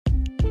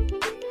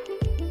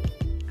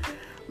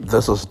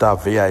This is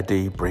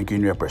 .vid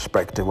bringing you a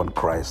perspective on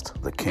Christ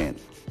the King.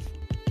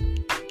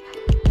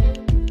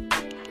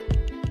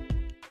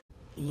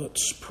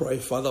 Let's pray.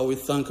 Father, we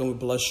thank and we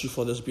bless you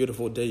for this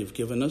beautiful day you've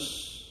given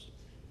us.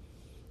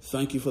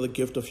 Thank you for the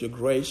gift of your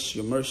grace,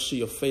 your mercy,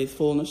 your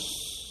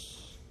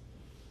faithfulness.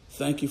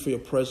 Thank you for your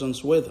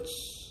presence with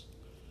us.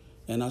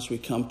 And as we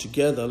come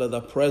together, let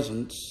that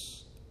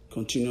presence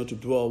continue to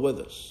dwell with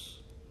us.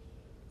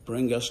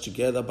 Bring us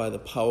together by the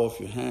power of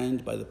your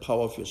hand, by the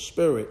power of your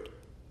spirit.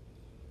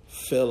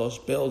 Fill us,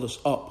 build us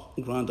up,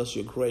 grant us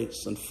your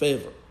grace and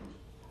favor.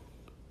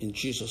 In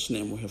Jesus'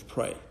 name we have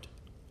prayed.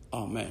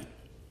 Amen.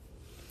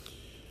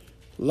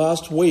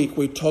 Last week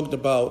we talked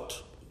about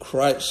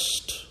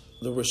Christ,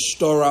 the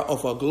restorer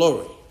of our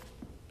glory.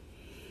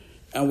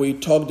 And we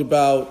talked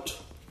about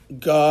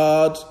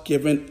God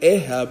giving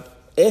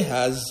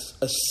Ahaz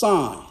a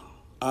sign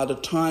at a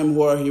time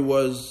where he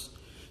was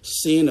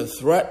seeing a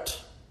threat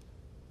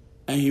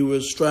and he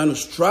was trying to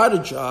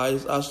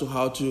strategize as to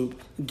how to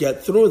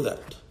get through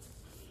that.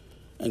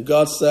 And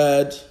God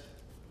said,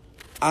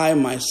 I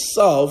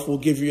myself will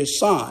give you a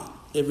sign,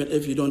 even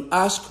if you don't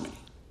ask me.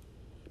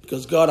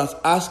 Because God has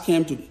asked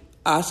him to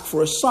ask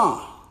for a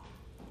sign.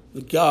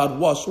 That God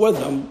was with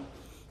them,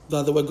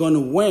 that they were going to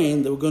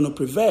win, they were going to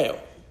prevail.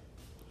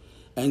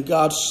 And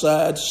God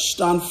said,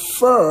 stand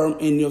firm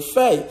in your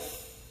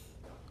faith,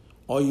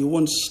 or you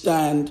won't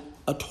stand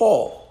at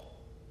all.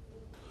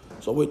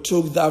 So we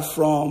took that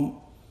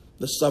from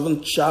the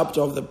 7th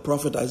chapter of the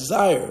prophet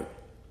Isaiah.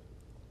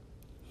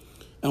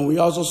 And we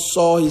also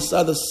saw he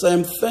said the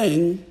same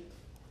thing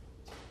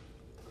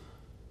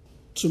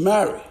to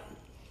Mary.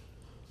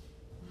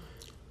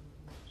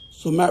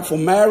 So for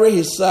Mary,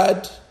 he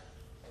said,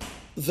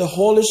 the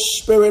Holy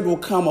Spirit will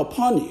come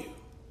upon you,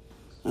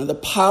 and the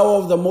power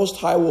of the Most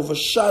High will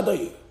overshadow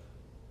you.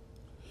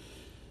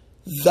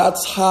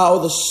 That's how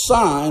the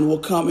sign will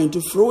come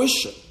into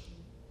fruition,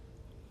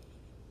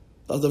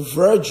 that the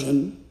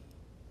virgin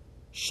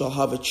shall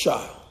have a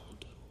child.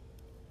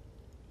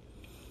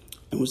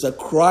 And we said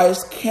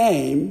Christ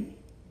came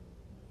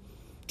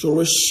to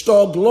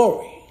restore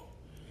glory.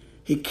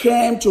 He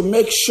came to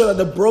make sure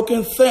that the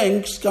broken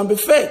things can be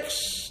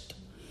fixed.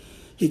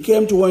 He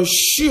came to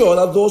ensure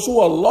that those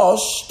who are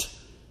lost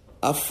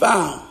are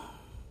found.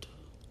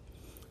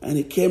 And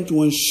he came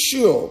to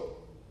ensure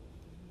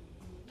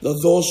that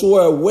those who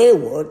are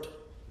wayward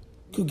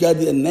could get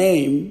their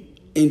name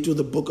into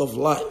the book of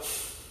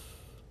life.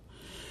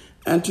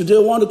 And today I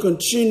want to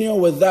continue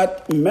with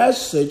that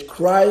message,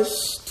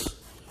 Christ,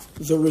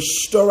 the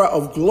restorer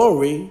of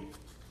glory,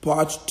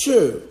 part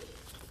 2.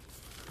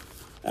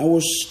 And we'll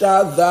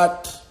start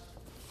that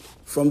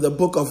from the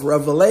book of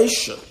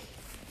Revelation,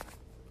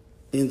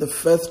 in the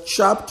 5th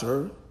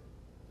chapter,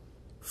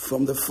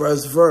 from the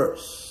 1st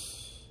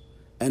verse.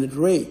 And it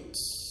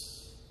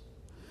reads,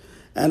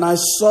 and I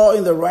saw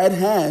in the right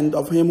hand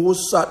of him who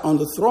sat on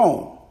the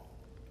throne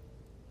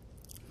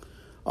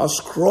a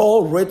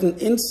scroll written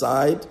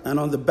inside and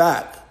on the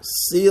back,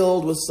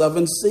 sealed with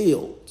 7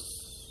 seals.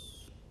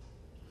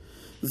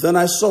 Then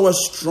I saw a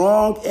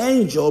strong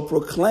angel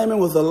proclaiming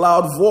with a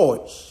loud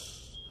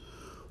voice,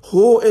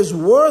 who is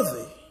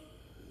worthy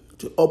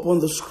to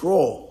open the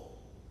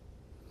scroll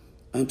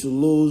and to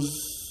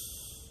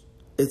loose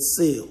its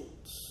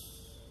seals?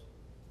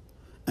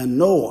 And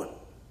no one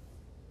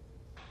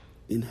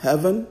in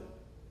heaven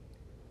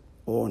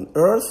or on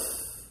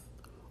earth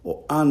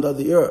or under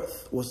the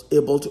earth was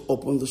able to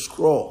open the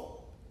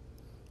scroll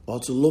or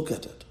to look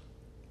at it.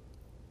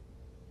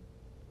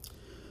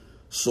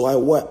 So I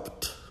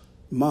wept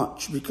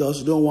much,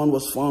 because no one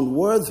was found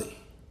worthy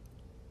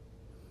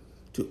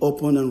to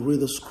open and read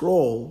the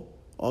scroll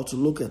or to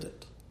look at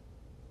it.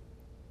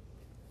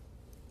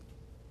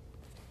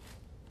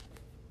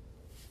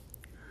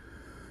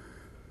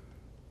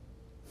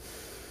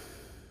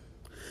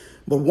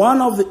 But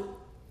one of the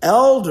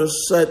elders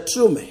said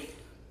to me,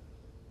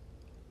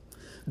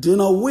 do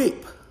not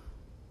weep.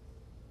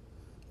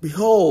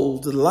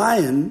 Behold, the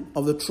Lion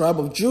of the tribe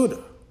of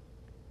Judah,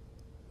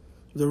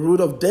 the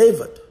Root of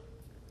David,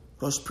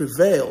 has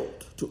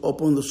prevailed to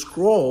open the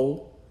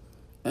scroll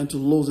and to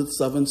loose its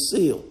 7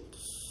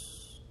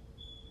 seals.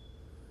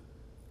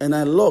 And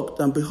I looked,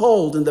 and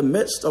behold, in the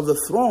midst of the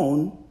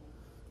throne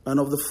and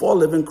of the 4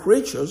 living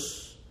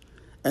creatures,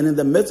 and in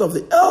the midst of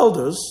the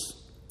elders,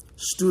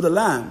 stood a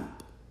lamb,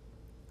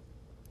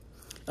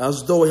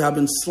 as though he had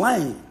been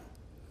slain,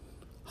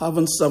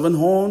 having 7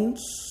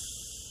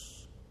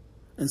 horns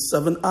and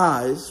 7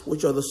 eyes,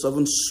 which are the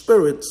 7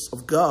 spirits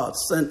of God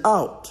sent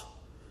out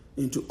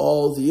into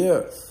all the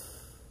earth.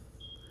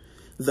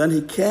 Then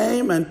he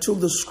came and took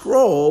the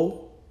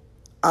scroll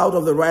out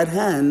of the right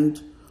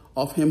hand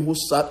of him who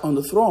sat on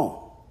the throne.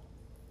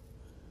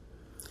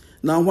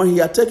 Now when he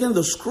had taken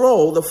the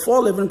scroll, the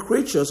 4 living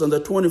creatures and the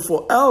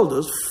 24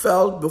 elders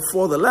fell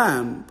before the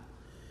Lamb,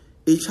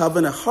 each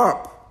having a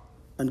harp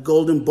and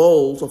golden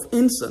bowls of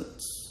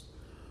incense,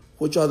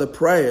 which are the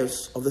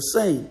prayers of the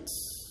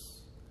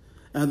saints.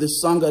 And they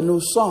sang a new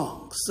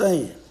song,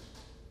 saying,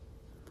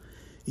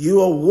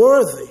 you are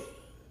worthy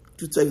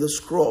to take the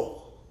scroll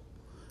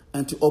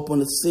and to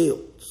open its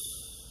seals.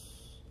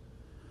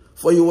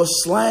 For you were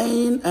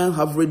slain and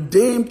have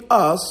redeemed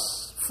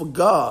us to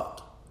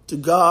God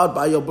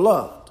by your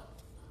blood,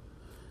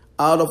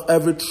 out of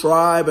every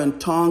tribe and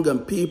tongue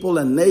and people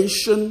and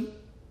nation,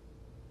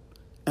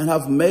 and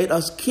have made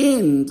us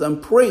kings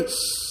and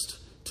priests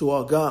to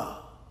our God,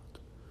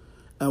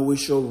 and we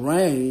shall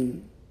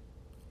reign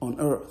on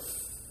earth.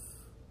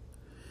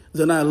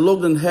 Then I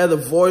looked and heard the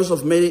voice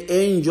of many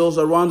angels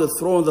around the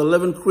throne, the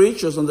living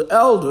creatures and the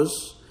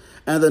elders,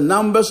 and the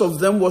numbers of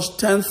them was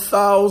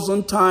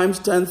 10,000 times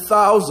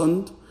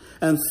 10,000,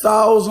 and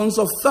thousands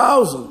of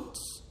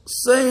thousands,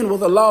 saying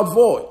with a loud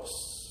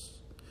voice,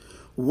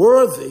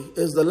 Worthy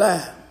is the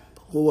Lamb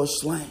who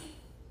was slain,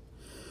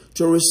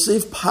 to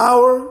receive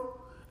power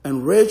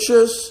and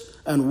riches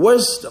and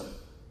wisdom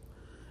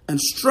and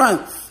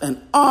strength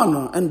and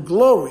honor and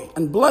glory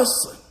and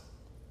blessing.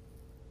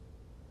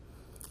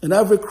 And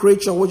every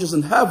creature which is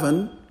in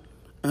heaven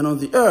and on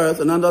the earth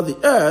and under the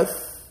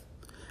earth,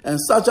 and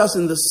such as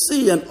in the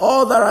sea and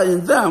all that are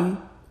in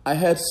them, I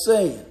heard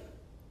saying,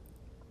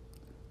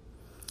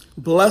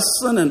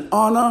 Blessing and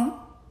honor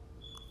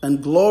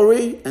and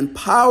glory and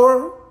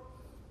power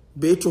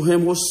be to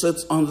him who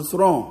sits on the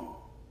throne,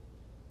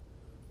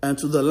 and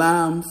to the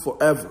Lamb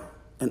forever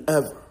and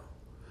ever.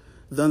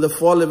 Then the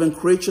 4 living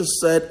creatures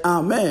said,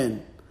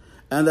 Amen.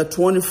 And the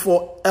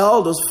 24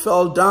 elders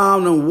fell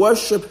down and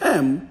worshiped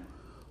him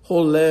who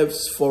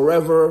lives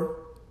forever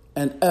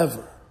and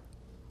ever.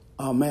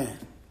 Amen.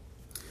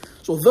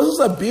 So this is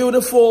a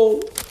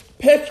beautiful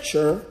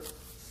picture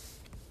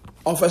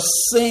of a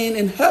scene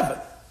in heaven.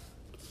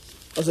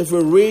 As if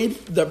we read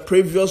the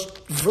previous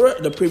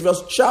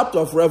chapter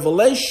of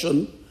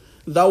Revelation,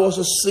 that was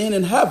a scene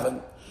in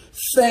heaven.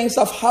 Things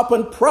have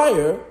happened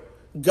prior.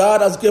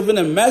 God has given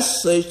a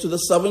message to the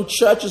 7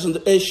 churches in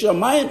the Asia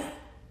Minor.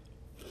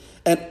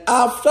 And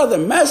after the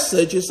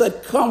message, he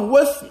said, Come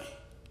with me,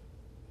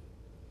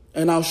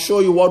 and I'll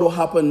show you what will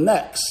happen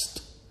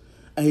next.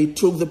 And he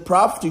took the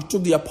prophet, he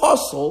took the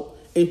apostle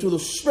into the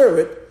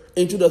spirit,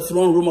 into the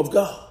throne room of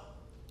God.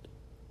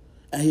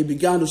 And he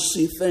began to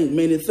see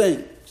many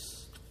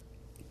things.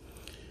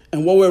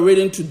 And what we're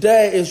reading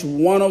today is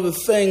one of the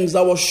things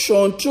that was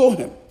shown to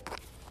him.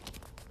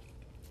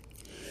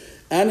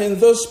 And in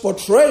this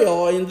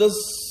portrayal, in this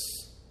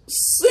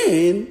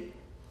scene,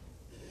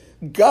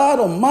 God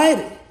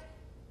Almighty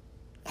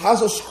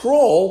has a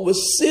scroll with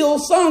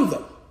seals on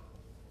them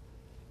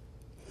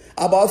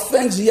about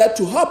things yet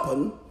to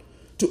happen,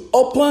 to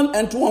open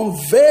and to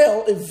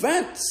unveil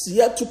events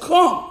yet to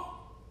come.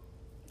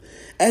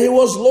 And he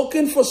was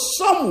looking for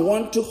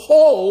someone to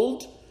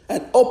hold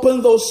and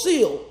open those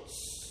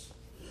seals,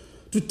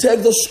 to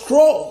take the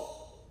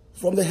scroll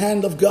from the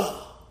hand of God.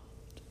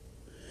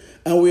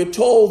 And we're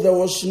told there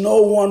was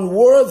no one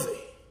worthy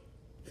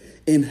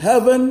in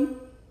heaven,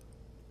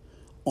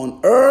 on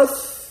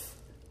earth,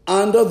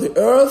 under the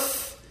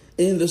earth,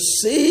 in the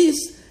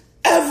seas,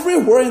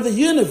 everywhere in the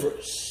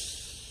universe.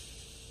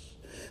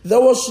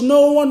 There was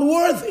no one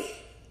worthy.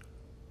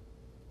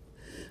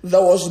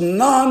 There was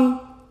none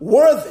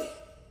worthy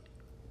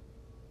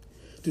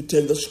to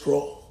take the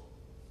scroll.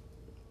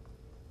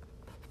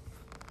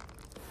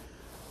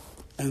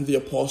 And the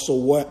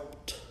apostle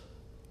wept,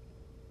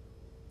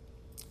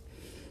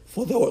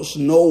 for there was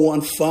no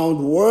one found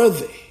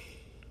worthy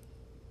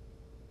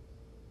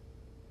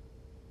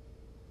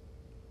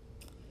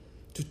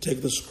to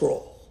take the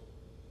scroll.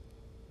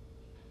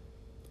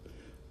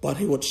 But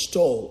he was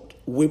told,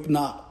 Weep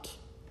not.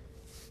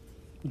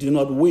 Do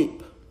not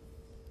weep.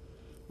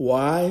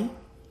 Why?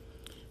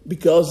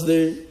 Because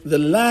the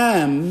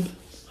Lamb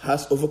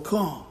has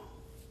overcome.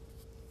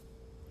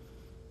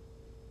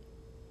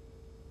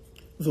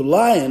 The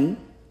Lion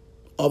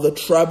of the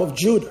tribe of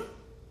Judah,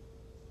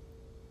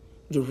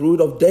 the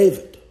root of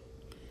David,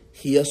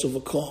 he has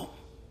overcome.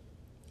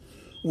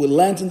 We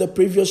learned in the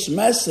previous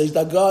message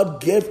that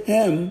God gave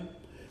him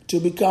to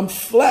become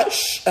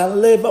flesh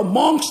and live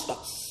amongst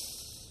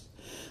us.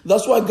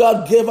 That's why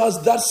God gave us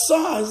that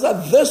sign,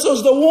 that this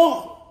is the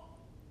one.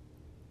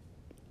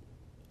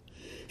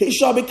 He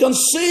shall be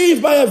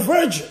conceived by a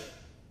virgin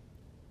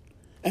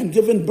and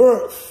given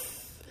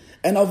birth,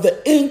 and of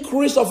the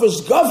increase of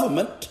his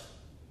government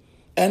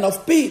and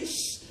of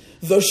peace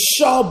there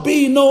shall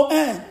be no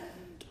end.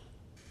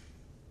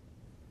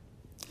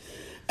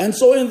 And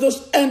so in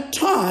this end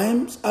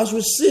times, as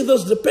we see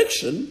this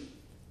depiction,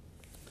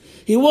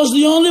 he was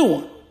the only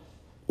one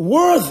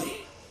worthy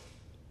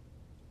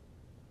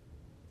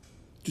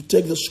to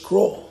take the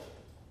scroll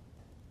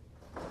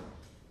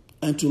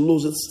and to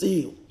loose its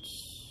seals.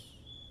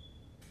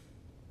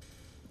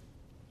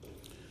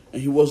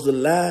 And he was the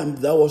Lamb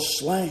that was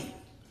slain.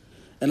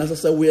 And as I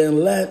said, we are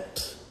in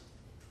Lent,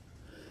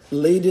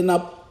 leading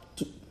up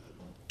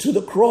to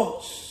the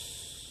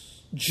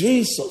cross.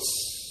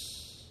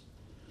 Jesus,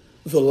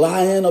 the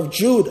Lion of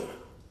Judah.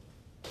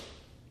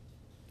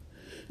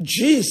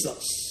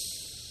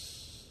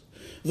 Jesus,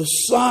 the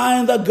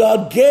sign that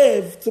God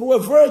gave through a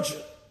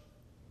virgin.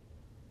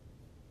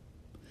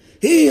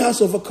 He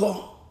has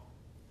overcome.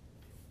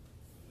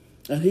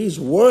 And he's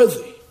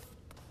worthy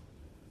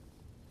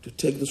to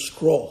take the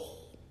scroll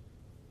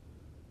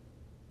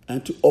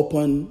and to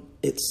open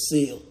its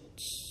seals.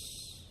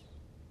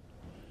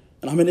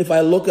 And I mean, if I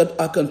look at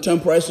our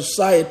contemporary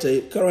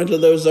society, currently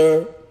there's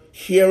a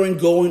hearing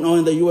going on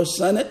in the U.S.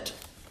 Senate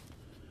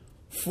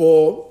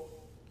for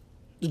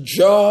the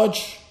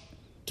judge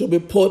to be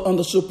put on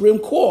the Supreme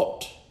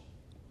Court.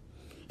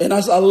 And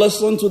as I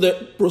listened to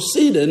the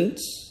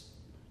proceedings,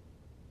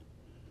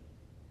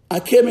 I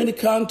came into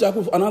contact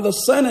with another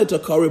senator,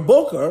 Cory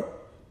Booker,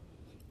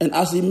 and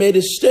as he made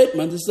his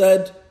statement, he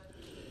said,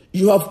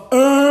 "You have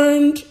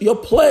earned your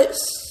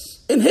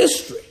place in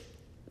history."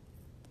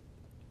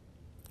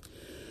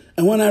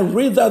 And when I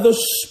read that, this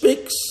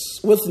speaks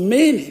with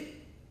meaning.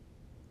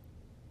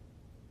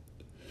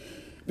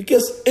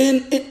 Because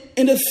in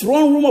the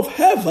throne room of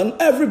heaven,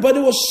 everybody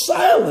was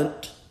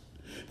silent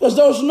because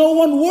there was no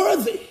one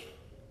worthy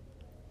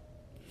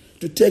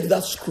to take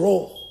that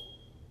scroll.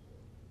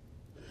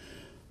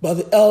 But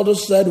the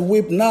elders said,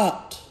 "Weep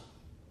not.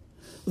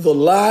 The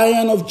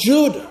Lion of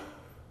Judah,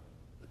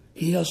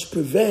 he has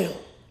prevailed.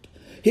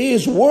 He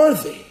is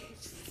worthy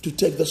to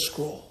take the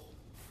scroll."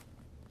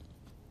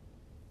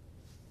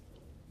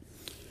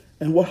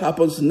 And what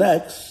happens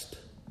next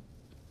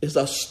is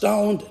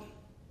astounding.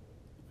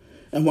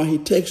 And when he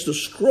takes the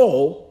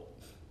scroll,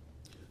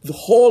 the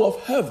whole of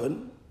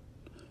heaven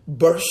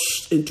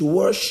bursts into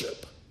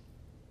worship.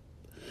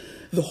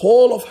 The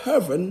whole of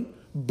heaven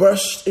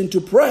bursts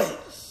into praise.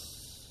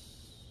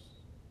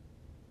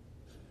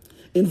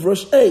 In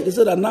verse 8, it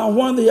said that now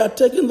when they had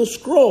taken the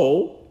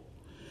scroll,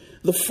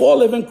 the 4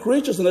 living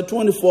creatures and the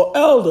 24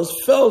 elders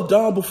fell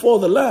down before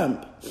the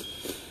Lamb,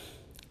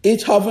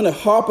 each having a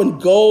harp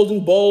and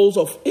golden bowls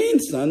of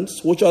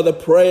incense, which are the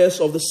prayers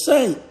of the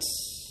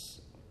saints.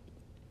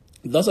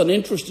 That's an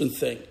interesting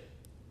thing.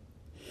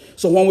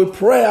 So when we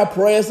pray, our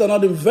prayers are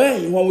not in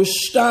vain. When we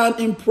stand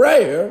in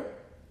prayer,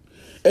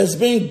 it's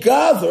being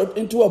gathered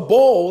into a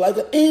bowl like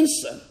an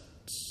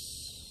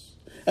incense.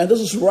 And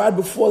this is right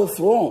before the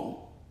throne,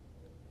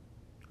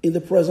 in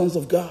the presence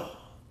of God.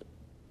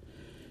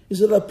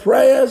 These are the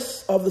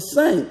prayers of the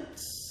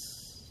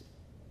saints.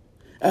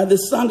 And they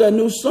sang a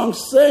new song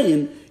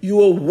saying,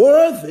 "You are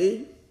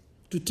worthy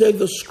to take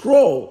the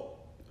scroll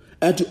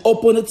and to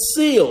open its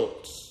seals.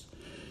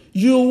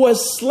 You were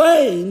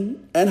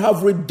slain and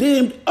have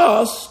redeemed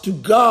us to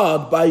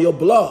God by your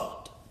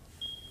blood."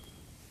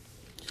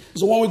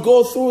 So when we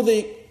go through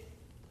the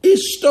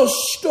Easter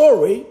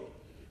story,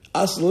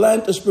 as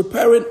Lent is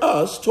preparing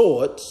us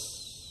towards,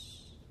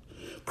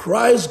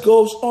 Christ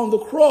goes on the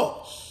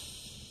cross.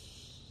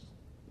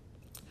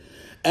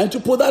 And to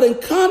put that in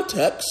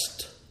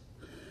context,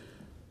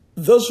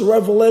 this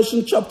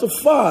Revelation chapter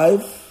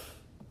 5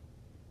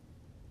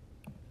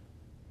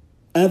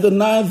 and the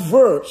 9th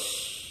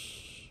verse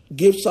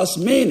gives us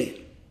meaning.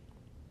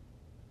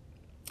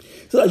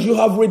 So that you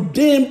have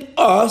redeemed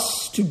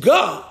us to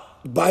God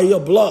by your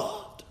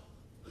blood.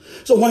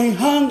 So when he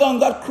hung on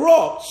that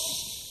cross,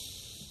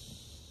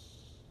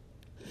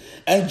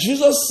 and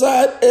Jesus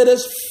said, "It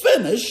is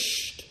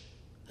finished,"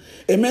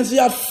 it means he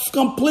had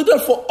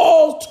completed for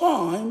all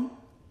time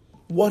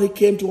what he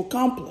came to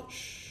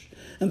accomplish.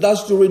 And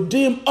that's to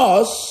redeem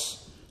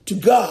us to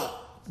God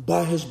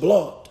by his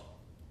blood.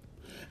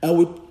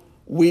 And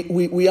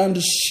we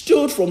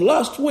understood from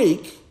last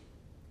week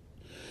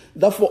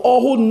that for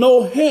all who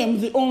know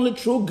him, the only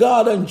true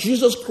God, and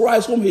Jesus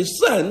Christ whom he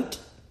sent,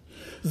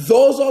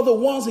 those are the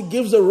ones he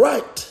gives the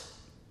right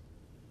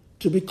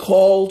to be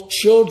called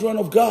children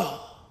of God.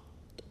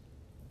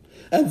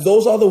 And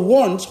those are the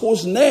ones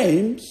whose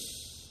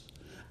names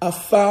are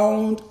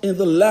found in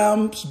the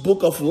Lamb's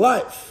book of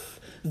life.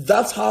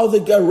 That's how they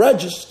get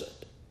registered.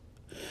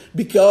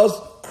 Because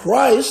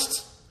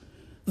Christ,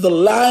 the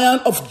Lion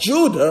of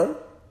Judah,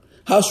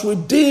 has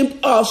redeemed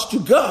us to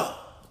God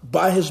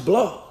by his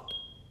blood.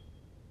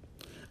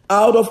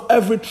 Out of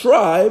every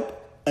tribe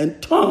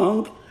and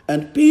tongue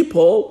and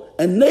people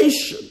and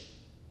nation.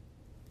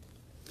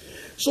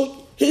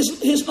 So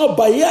he's not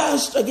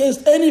biased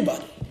against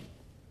anybody.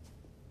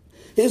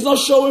 He's not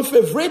showing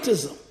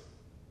favoritism.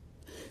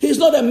 He's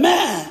not a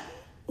man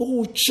who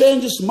will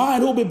change his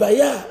mind, who will be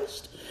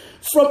biased.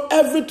 From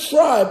every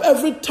tribe,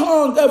 every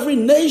tongue, every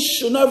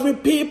nation, every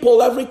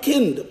people, every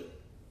kingdom.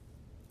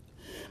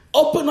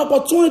 Open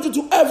opportunity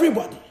to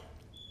everybody.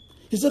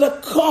 He said,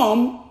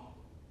 "Come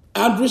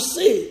and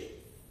receive."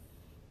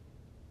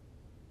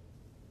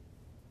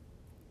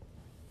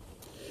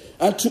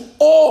 And to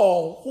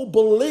all who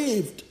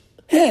believed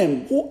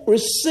him, who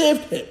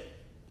received him,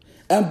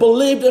 and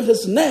believed in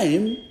his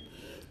name,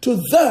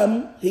 to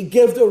them he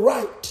gave the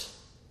right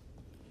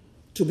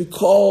to be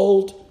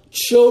called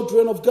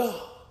children of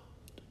God.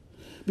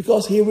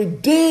 Because he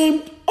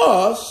redeemed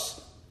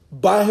us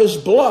by his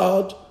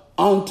blood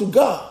unto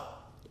God,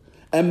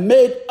 and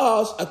made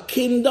us a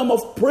kingdom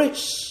of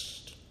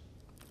priests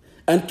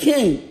and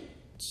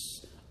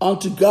kings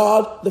unto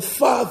God the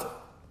Father,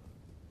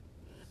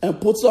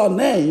 and puts our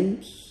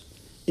names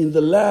in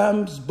the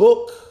Lamb's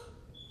book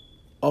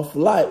of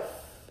life.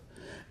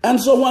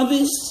 And so when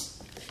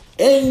these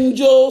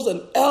angels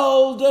and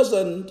elders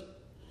and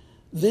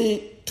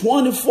the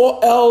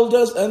 24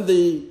 elders and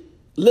the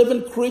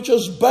living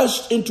creatures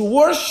burst into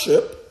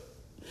worship,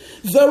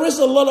 there is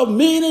a lot of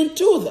meaning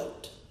to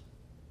that.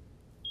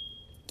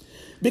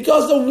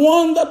 Because the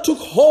one that took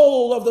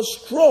hold of the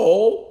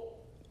scroll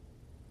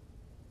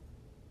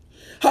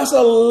has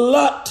a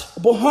lot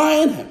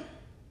behind him,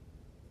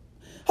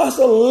 has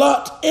a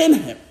lot in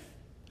him,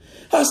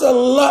 has a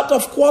lot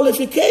of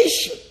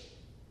qualification.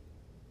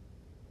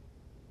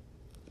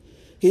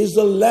 He's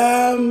the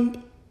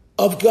Lamb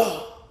of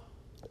God,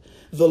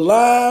 the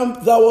Lamb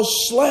that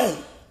was slain,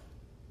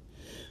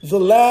 the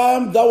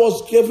Lamb that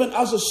was given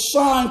as a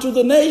sign to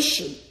the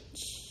nations,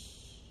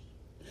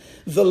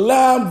 the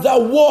Lamb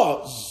that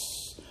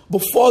was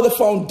before the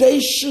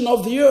foundation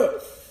of the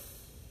earth.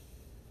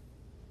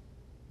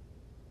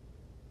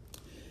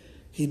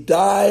 He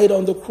died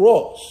on the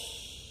cross,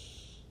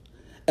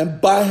 and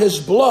by his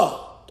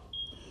blood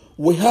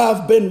we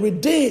have been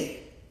redeemed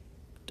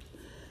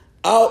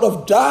out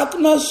of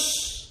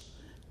darkness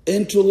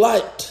into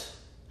light,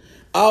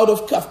 out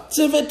of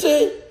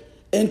captivity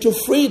into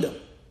freedom,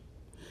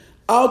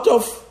 out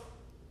of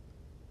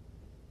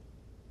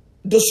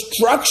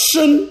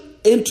destruction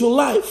into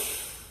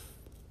life.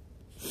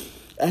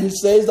 And he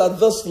says that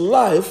this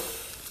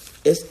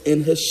life is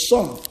in his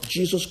Son,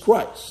 Jesus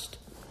Christ,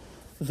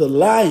 the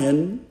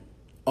Lion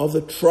of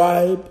the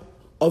tribe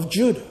of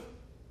Judah.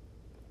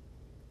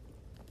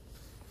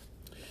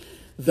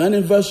 Then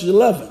in verse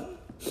 11,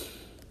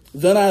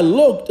 then I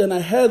looked and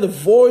I heard the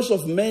voice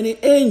of many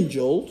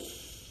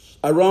angels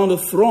around the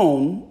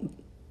throne,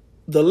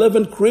 the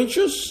living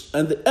creatures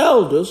and the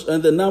elders,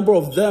 and the number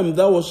of them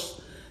that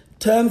was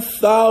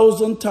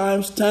 10,000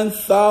 times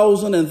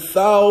 10,000 and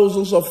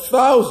thousands of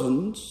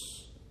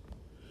thousands,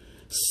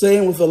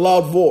 saying with a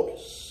loud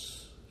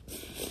voice.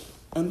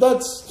 And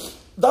that's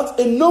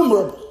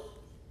innumerable.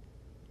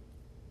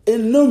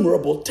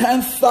 Innumerable.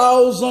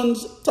 10,000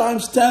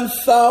 times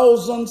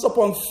 10,000s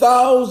upon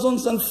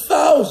thousands and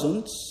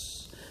thousands.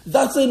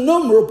 That's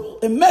innumerable,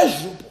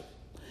 immeasurable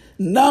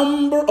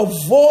number of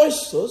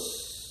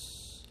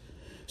voices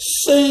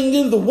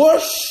singing the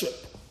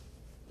worship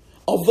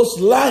of this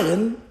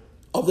Lion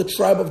of the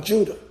tribe of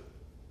Judah,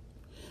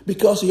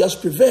 because he has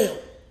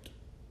prevailed.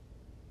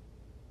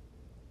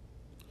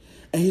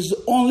 And he's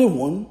the only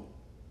one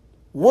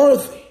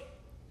worthy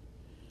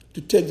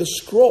to take the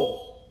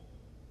scroll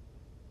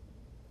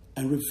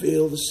and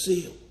reveal the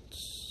seals.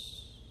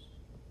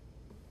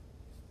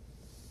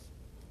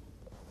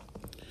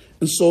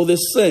 And so they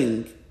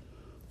sing,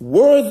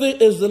 worthy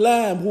is the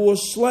Lamb who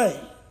was slain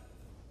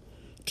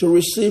to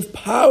receive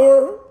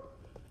power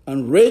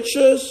and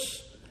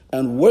riches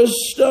and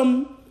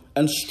wisdom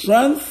and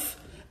strength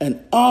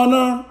and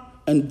honor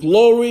and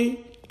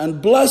glory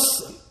and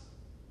blessing.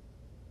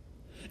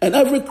 And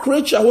every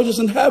creature which is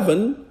in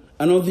heaven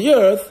and on the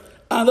earth,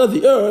 under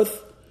the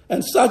earth,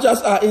 and such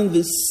as are in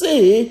the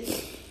sea,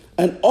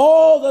 and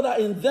all that are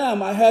in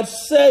them, I heard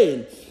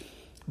saying,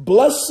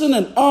 blessing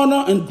and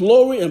honor and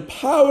glory and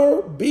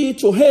power be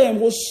to him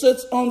who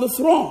sits on the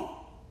throne,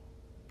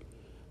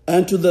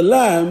 and to the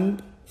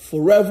Lamb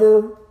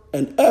forever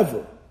and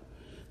ever.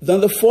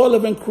 Then the 4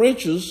 living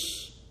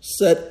creatures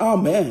said,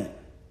 Amen.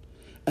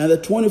 And the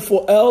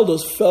 24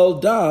 elders fell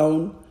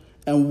down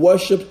and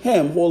worshiped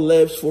him who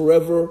lives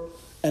forever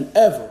and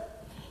ever.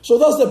 So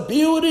that's the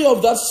beauty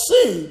of that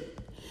scene.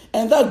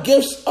 And that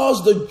gives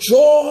us the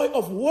joy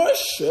of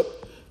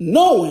worship,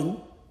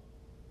 knowing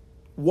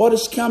what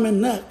is coming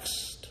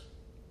next.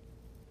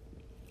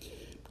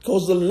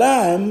 Because the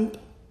Lamb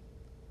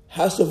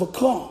has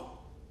overcome.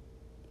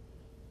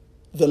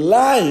 The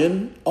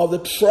Lion of the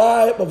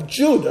tribe of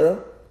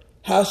Judah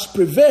has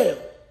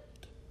prevailed.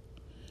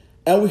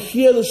 And we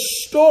hear the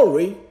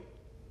story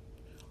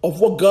of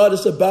what God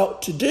is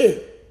about to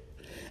do.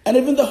 And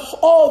even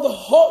all the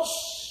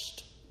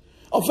host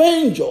of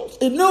angels,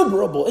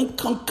 innumerable,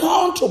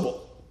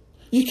 uncountable,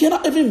 you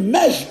cannot even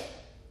measure,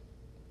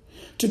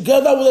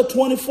 together with the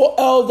 24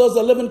 elders,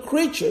 the living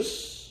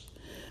creatures,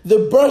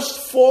 they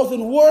burst forth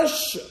in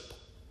worship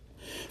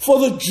for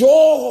the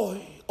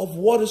joy of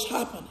what is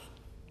happening.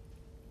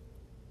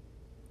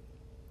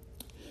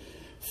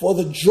 For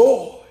the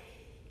joy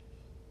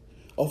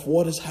of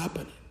what is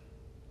happening.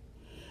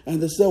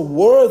 And they say,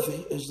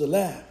 worthy is the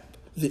Lamb,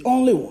 the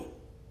only one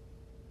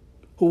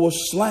who was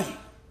slain.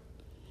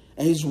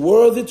 And he's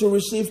worthy to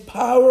receive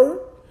power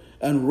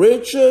and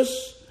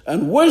riches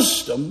and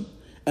wisdom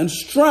and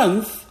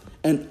strength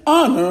and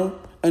honor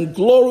and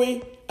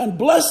glory and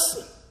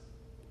blessing.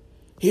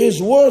 He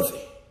is worthy.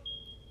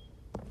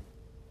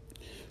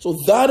 So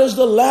that is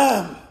the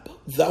Lamb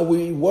that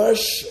we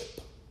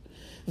worship.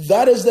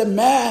 That is the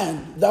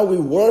man that we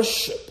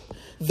worship.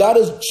 That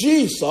is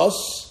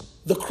Jesus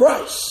the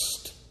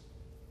Christ.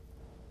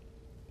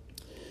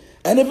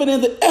 And even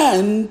in the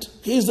end,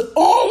 he's the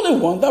only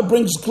one that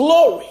brings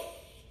glory.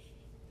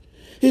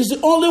 He's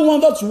the only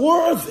one that's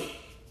worthy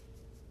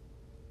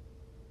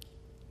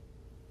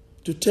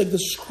to take the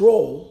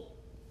scroll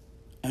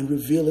and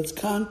reveal its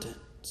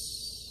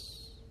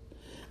contents.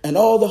 And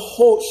all the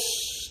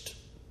host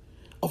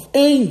of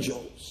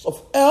angels,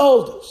 of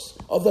elders,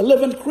 of the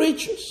living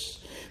creatures.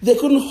 They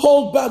couldn't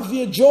hold back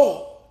their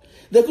joy.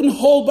 They couldn't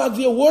hold back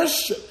their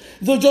worship.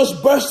 They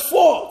just burst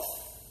forth.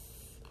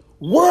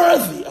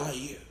 Worthy are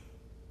you.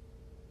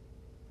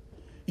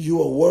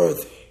 You are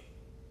worthy.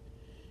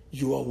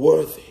 You are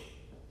worthy.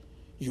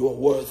 You are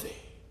worthy.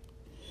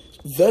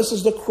 This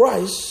is the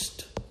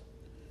Christ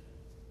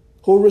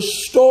who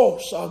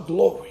restores our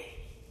glory,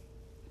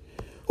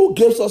 who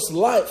gives us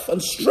life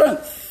and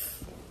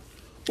strength,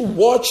 who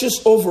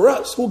watches over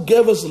us, who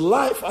gave us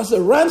life as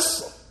a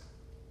ransom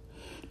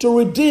to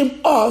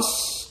redeem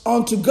us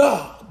unto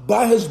God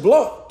by his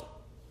blood,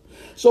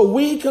 so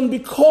we can be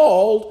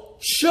called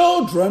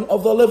children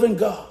of the living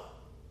God,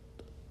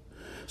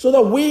 so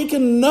that we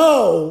can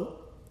know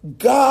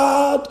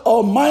God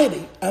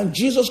Almighty and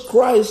Jesus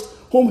Christ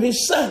whom he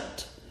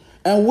sent,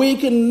 and we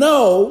can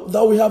know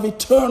that we have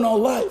eternal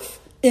life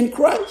in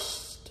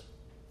Christ.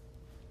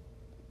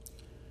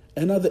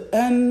 And at the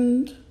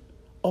end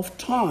of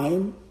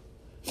time,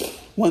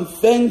 when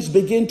things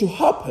begin to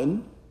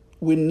happen,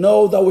 we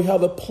know that we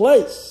have a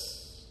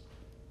place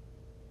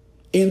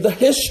in the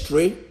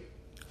history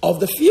of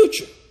the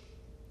future.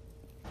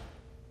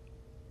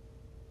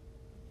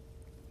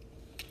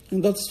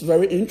 And that's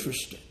very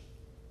interesting.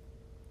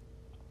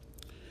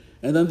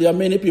 And then there are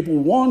many people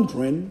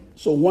wondering,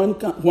 so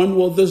when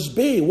will this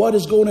be? What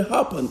is going to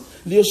happen?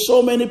 There are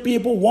so many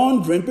people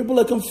wondering. People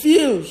are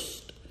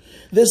confused.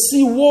 They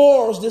see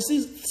wars. They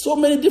see so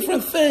many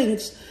different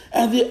things.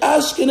 And they're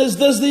asking, is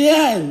this the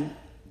end?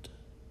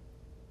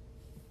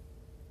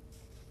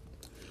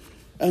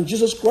 And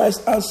Jesus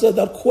Christ answered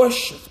that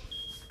question.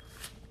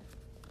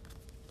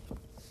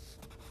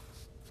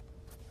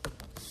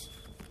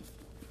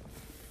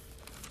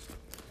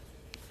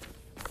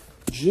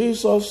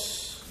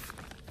 Jesus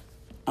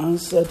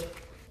answered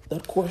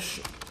that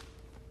question.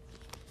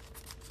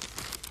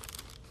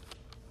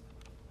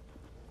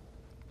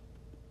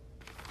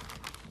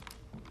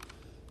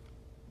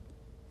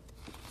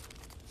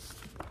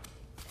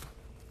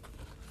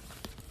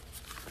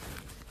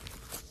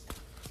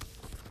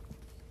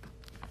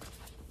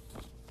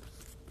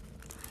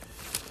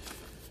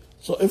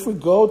 So if we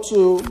go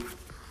to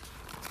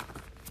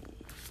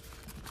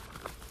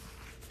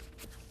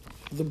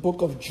the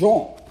book of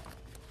John,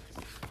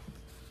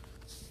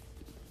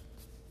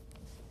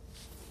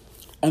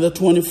 and the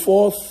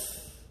 24th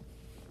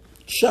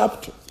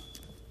chapter,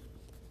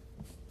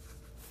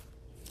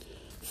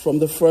 from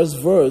the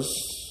first verse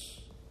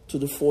to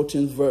the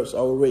 14th verse, I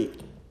will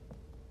read.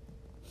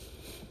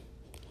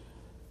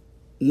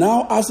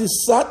 Now as he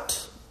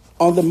sat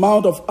on the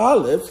Mount of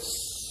Olives,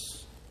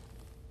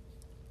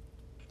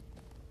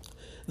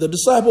 the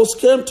disciples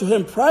came to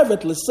him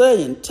privately,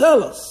 saying,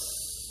 "Tell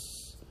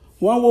us,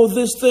 when will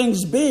these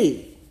things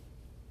be?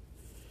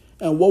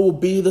 And what will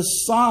be the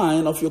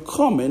sign of your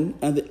coming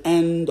and the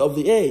end of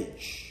the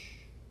age?"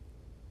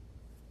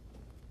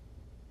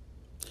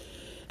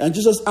 And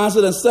Jesus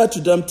answered and said to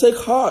them, "Take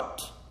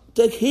heart,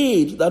 take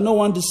heed that no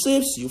one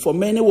deceives you, for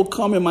many will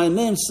come in my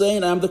name,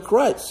 saying, I am the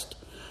Christ,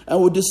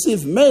 and will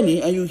deceive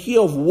many, and you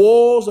hear of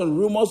wars and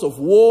rumors of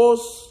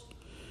wars.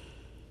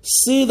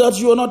 See that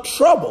you are not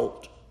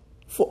troubled,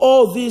 for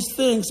all these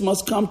things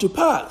must come to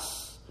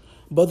pass,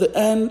 but the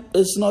end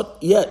is not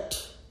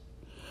yet.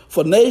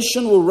 For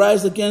nation will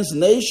rise against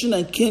nation,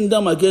 and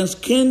kingdom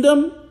against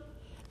kingdom,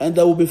 and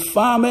there will be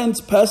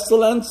famines,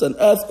 pestilence, and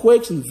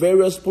earthquakes in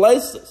various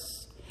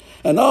places.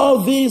 And all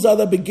these are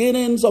the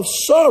beginnings of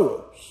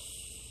sorrows."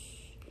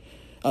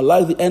 I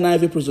like the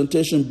NIV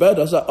presentation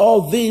better. So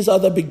all these are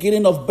the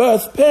beginning of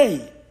birth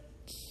pains.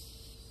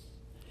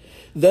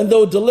 Then they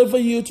will deliver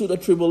you to the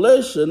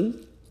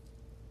tribulation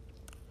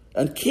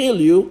and kill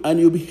you, and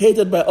you'll be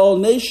hated by all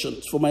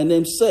nations for my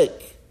name's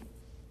sake.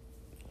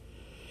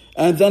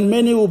 And then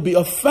many will be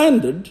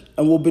offended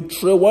and will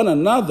betray one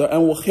another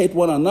and will hate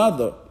one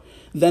another.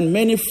 Then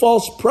many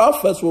false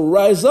prophets will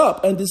rise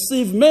up and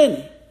deceive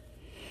many.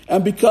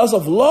 And because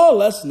of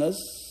lawlessness,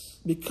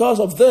 because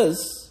of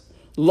this,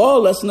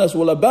 lawlessness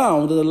will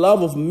abound, and the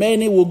love of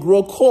many will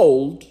grow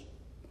cold.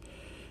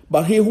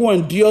 But he who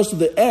endures to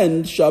the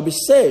end shall be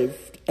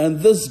saved.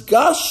 And this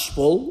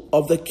gospel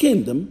of the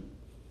kingdom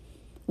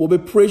will be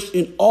preached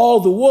in all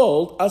the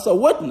world as a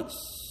witness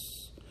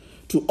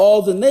to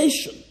all the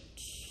nations.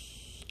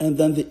 And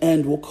then the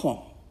end will come.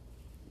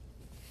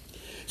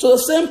 So the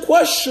same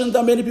question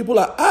that many people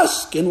are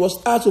asking was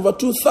asked over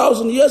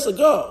 2,000 years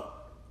ago.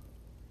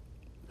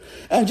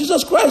 And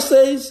Jesus Christ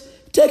says,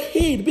 take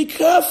heed, be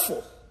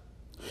careful.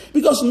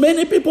 Because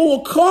many people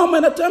will come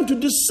and attempt to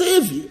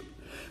deceive you.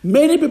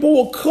 Many people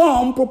will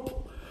come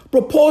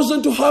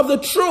proposing to have the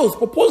truth,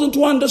 proposing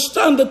to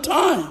understand the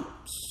times,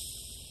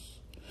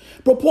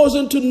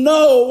 proposing to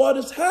know what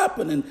is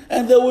happening.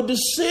 And they will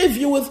deceive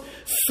you with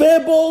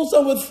fables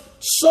and with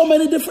so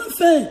many different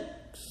things.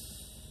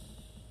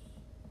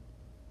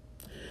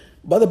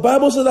 But the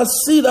Bible says, "I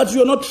see that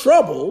you are not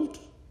troubled,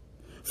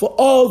 for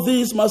all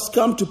these must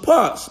come to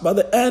pass, but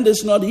the end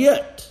is not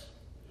yet.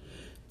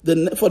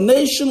 For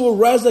nation will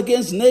rise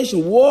against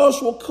nation,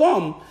 wars will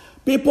come,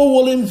 people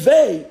will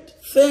invade,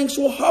 things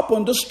will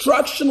happen.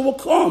 Destruction will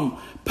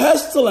come.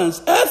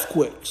 Pestilence,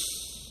 earthquakes,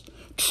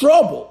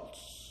 troubles.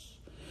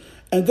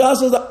 And God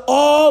says that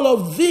all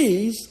of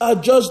these are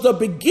just the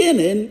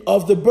beginning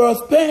of the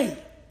birth pains.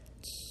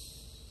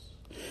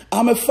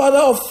 I'm a father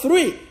of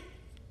 3.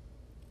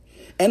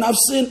 And I've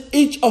seen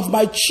each of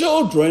my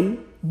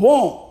children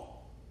born.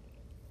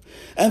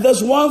 And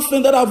there's one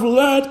thing that I've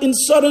learned in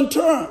certain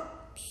terms.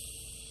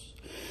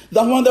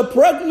 That when the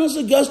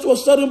pregnancy gets to a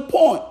certain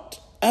point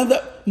and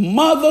the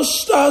mother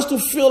starts to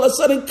feel a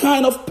certain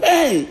kind of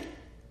pain,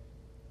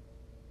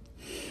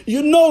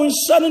 you know in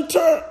certain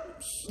terms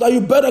that you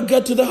better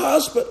get to the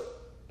hospital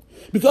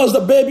because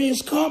the baby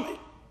is coming.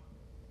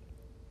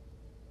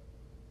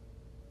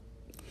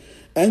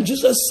 And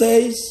Jesus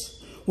says,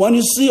 when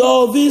you see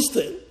all these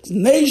things,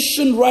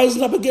 nation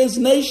rising up against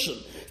nation,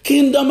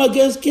 kingdom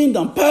against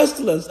kingdom,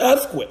 pestilence,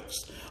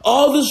 earthquakes,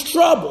 all these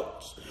troubles,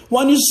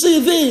 when you see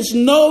these,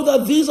 know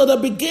that these are the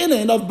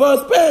beginning of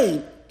birth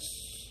pains.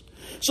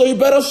 So you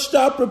better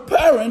start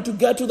preparing to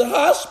get to the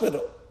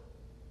hospital.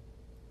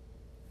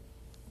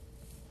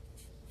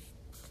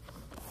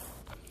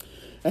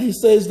 And he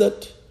says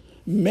that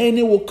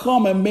many will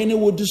come and many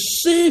will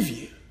deceive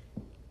you.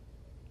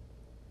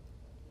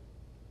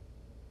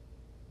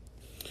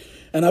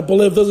 And I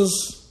believe this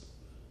is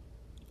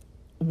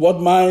what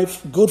my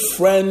good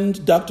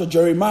friend Dr.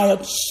 Jeremiah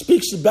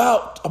speaks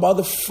about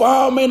the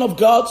famine of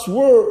God's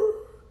word,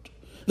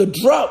 the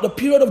drought, the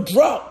period of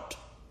drought.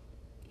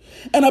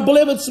 And I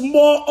believe it's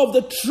more of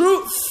the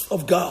truth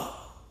of God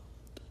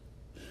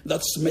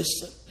that's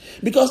missing.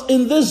 Because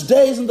in these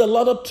days and a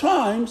lot of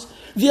times,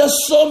 there are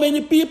so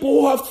many people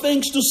who have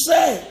things to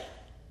say.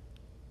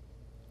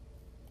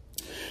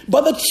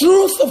 But the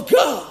truth of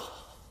God,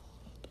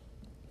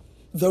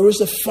 there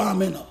is a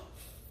famine of.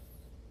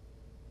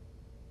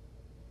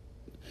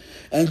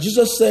 And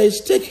Jesus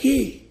says, take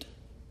heed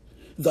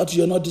that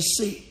you're not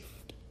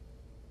deceived.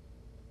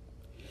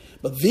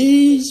 But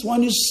these,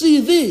 when you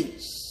see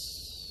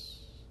these,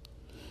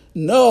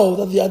 know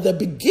that they are the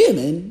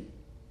beginning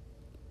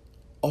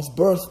of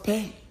birth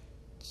pains.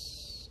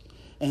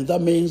 And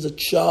that means the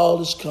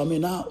child is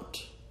coming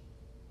out.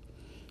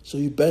 So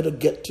you better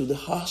get to the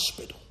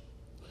hospital.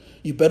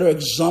 You better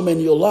examine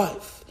your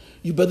life.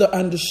 You better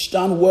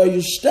understand where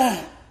you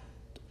stand.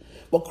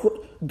 But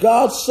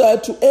God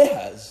said to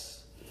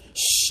Ahaz,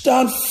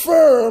 stand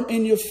firm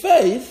in your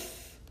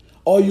faith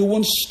or you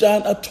won't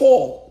stand at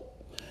all.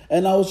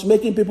 And I was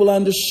making people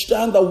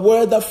understand that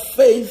where the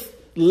faith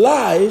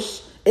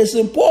lies is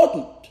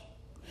important.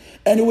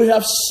 And we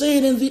have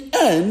seen in the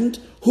end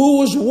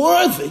who is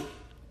worthy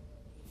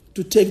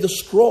to take the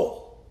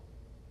scroll.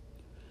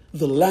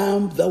 The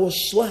lamb that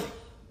was slain.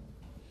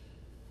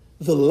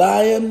 The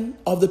lion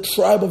of the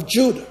tribe of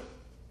Judah.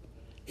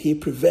 He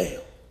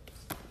prevailed.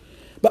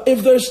 But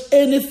if there's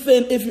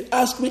anything, if you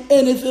ask me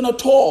anything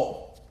at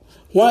all,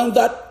 when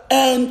that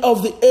end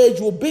of the age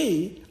will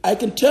be, I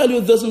can tell you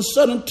this in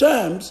certain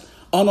terms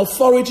on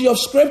authority of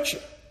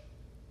Scripture.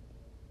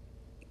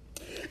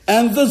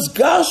 And this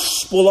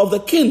gospel of the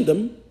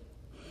kingdom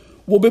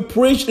will be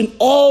preached in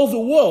all the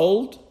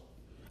world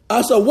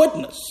as a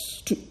witness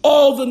to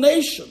all the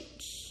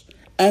nations,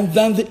 and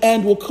then the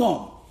end will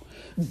come.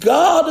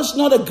 God is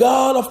not a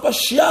God of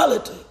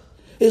partiality.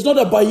 He's not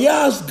a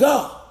biased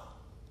God.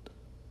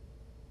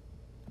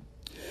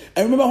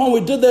 And remember when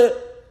we did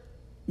the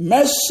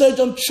message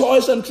on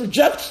choice and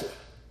trajectory,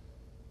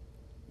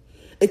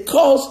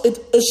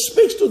 it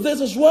speaks to this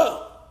as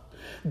well.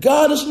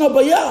 God is not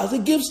biased. He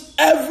gives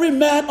every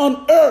man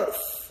on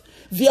earth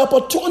the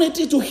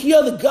opportunity to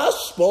hear the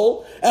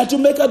gospel and to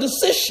make a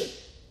decision.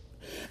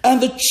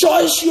 And the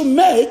choice you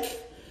make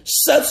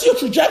sets your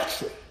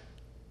trajectory.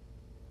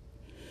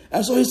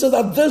 And so he says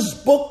that this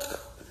book,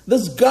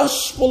 this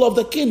gospel of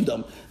the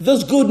kingdom,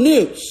 this good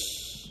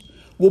news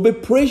will be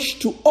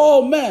preached to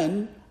all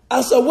men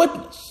as a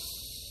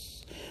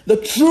witness. The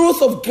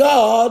truth of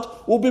God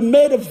will be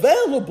made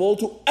available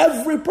to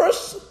every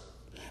person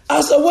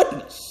as a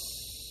witness.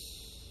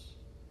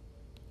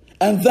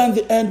 And then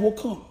the end will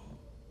come.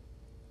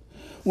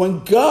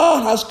 When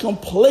God has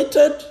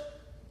completed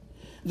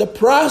the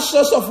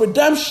process of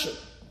redemption,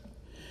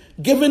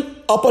 giving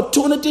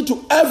opportunity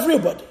to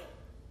everybody,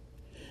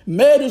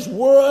 made his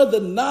word, the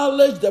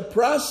knowledge, the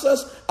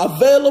process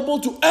available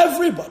to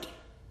everybody.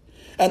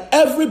 And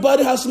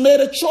everybody has made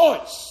a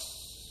choice.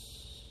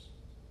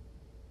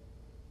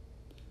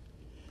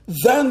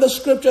 Then the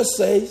scripture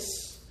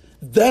says,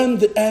 then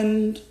the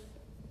end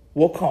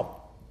will come.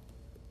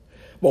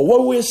 But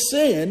what we're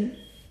saying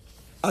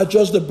are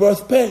just the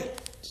birth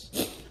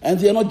pains. And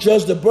they're not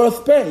just the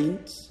birth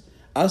pains.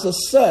 As I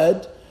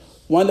said,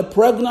 when the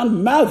pregnant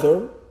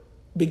mother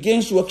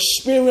begins to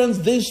experience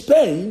these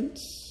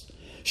pains,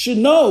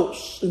 she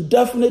knows in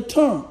definite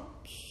terms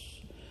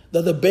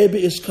that the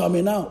baby is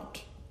coming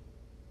out.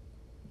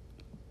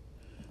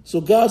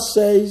 So God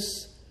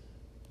says,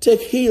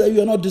 take heed that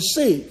you are not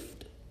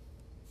deceived.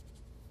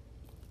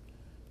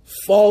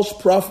 False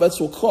prophets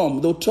will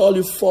come. They'll tell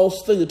you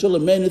false things. They'll tell you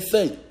many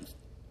things.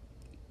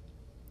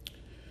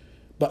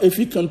 But if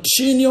you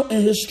continue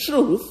in his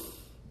truth,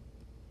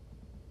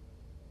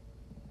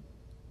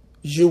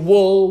 you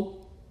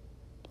will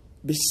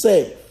be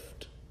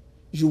saved.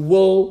 You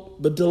will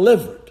be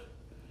delivered.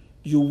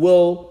 You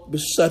will be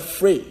set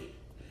free.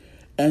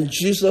 And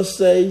Jesus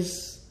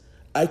says,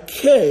 I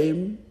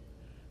came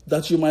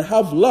that you might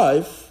have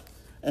life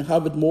and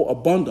have it more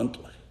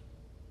abundantly.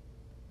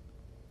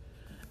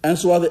 And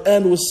so at the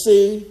end we'll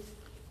see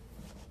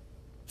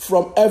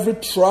from every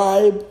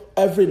tribe,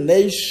 every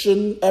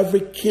nation,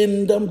 every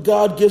kingdom,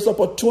 God gives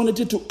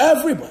opportunity to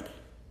everybody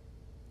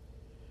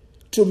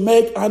to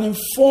make an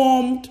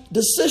informed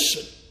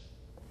decision.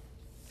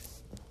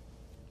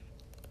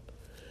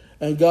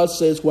 And God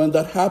says when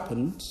that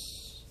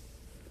happens,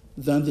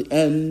 then the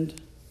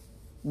end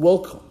will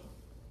come.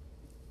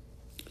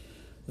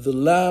 The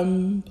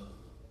Lamb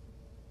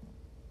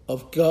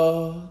of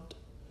God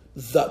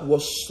that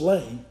was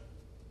slain,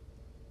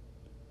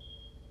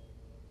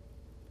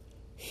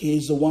 he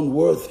is the one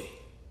worthy.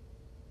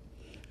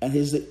 And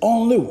he's the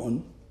only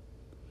one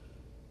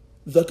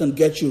that can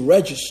get you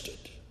registered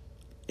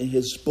in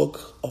his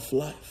book of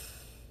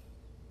life.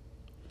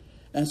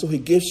 And so he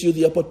gives you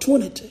the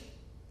opportunity.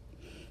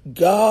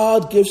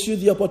 God gives you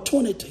the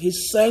opportunity. He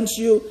sends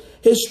you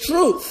his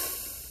truth.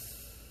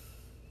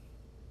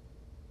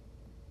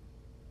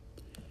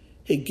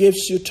 He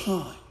gives you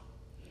time.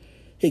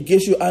 He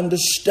gives you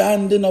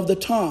understanding of the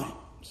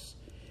times.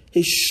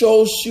 He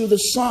shows you the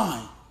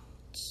signs.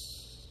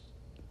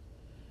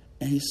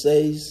 And he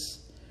says,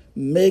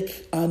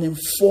 make an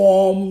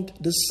informed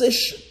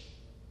decision.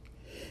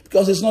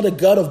 Because he's not a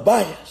God of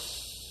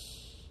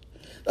bias.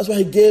 That's why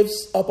he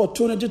gives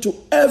opportunity to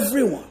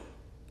everyone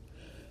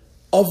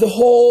of the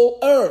whole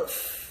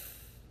earth.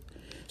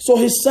 So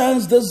he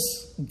sends this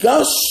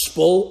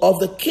gospel of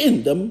the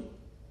kingdom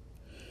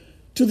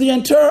to the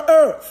entire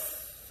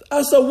earth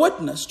as a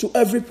witness to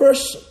every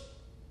person.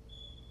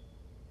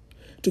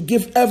 To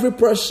give every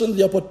person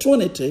the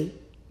opportunity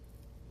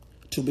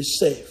to be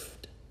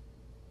saved.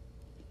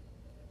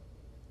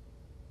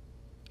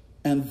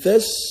 And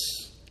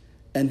this,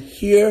 and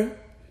here,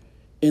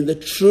 in the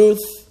truth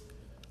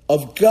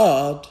of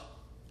God,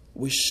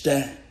 we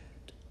stand.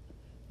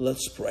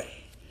 Let's pray.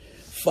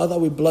 Father,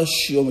 we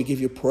bless you and we give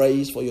you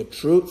praise for your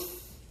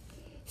truth,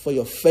 for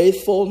your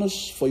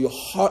faithfulness, for your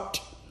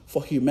heart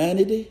for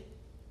humanity,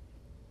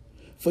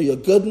 for your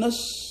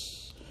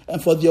goodness,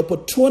 and for the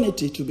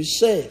opportunity to be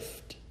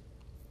saved.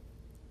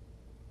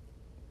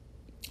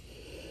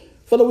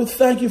 Father, we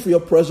thank you for your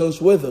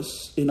presence with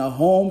us in our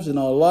homes, in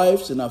our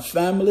lives, in our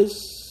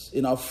families,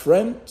 in our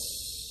friends,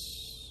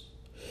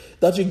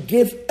 that you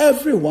give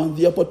everyone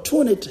the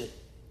opportunity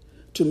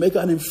to make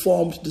an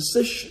informed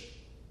decision.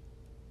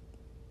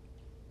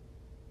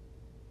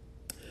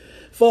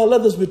 Father,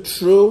 let this be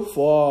true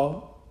for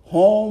our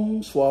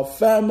homes, for our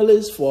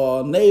families, for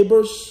our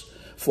neighbors,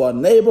 for our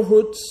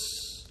neighborhoods,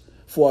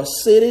 for our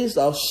cities,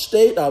 our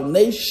state, our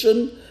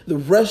nation, the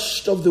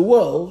rest of the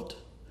world.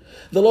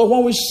 The Lord,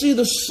 when we see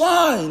the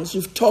signs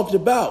you've talked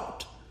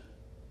about,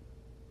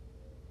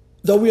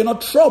 that we are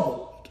not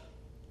troubled.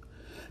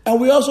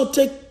 And we also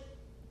take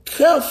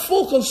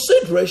careful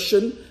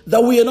consideration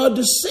that we are not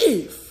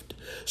deceived.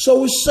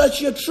 So we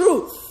search your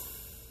truth.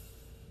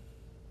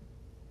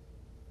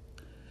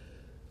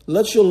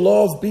 Let your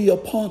love be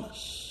upon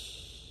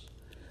us.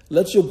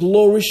 Let your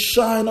glory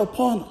shine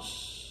upon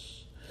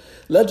us.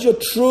 Let your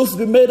truth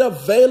be made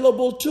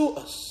available to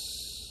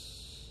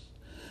us.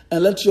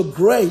 And let your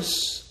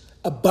grace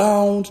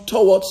abound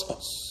towards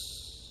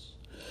us.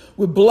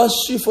 We bless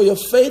you for your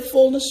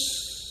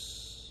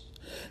faithfulness,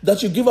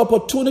 that you give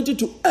opportunity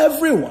to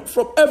everyone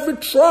from every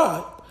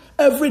tribe,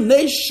 every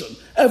nation,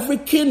 every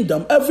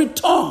kingdom, every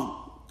tongue.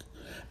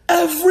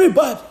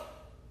 Everybody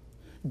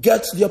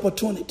gets the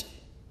opportunity.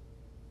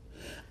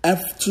 And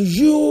to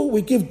you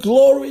we give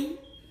glory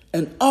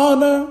and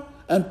honor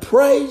and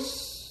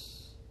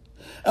praise.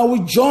 And we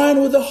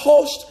join with the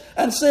host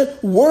and say,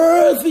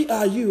 worthy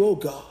are you, O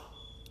God,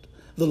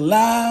 the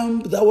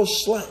Lamb that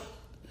was slain,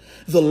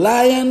 the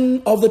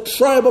Lion of the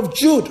tribe of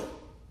Judah.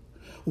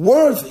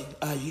 Worthy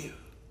are you.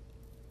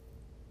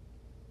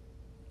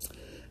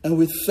 And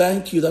we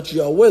thank you that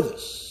you are with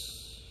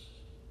us.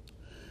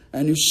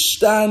 And you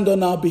stand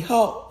on our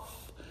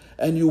behalf.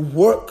 And you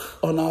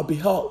work on our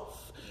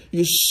behalf.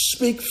 You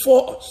speak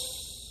for us.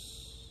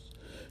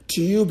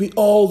 To you be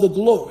all the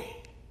glory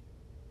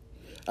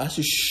as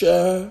you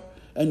share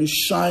and you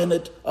shine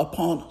it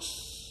upon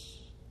us.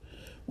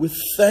 We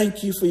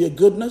thank you for your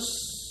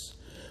goodness.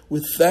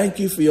 We thank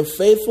you for your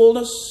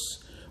faithfulness.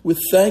 We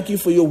thank you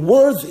for your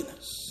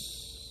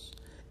worthiness.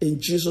 In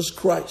Jesus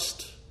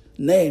Christ's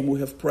name we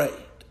have prayed.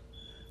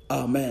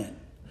 Amen.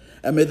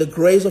 And may the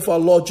grace of our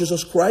Lord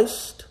Jesus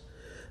Christ,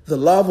 the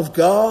love of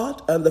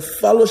God, and the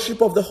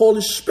fellowship of the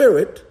Holy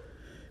Spirit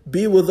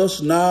be with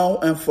us now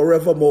and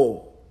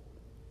forevermore.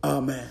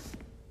 Amen.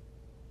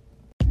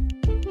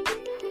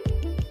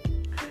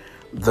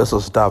 This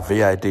is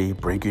DAVID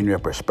bringing you a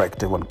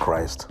perspective on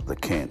Christ the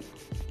King.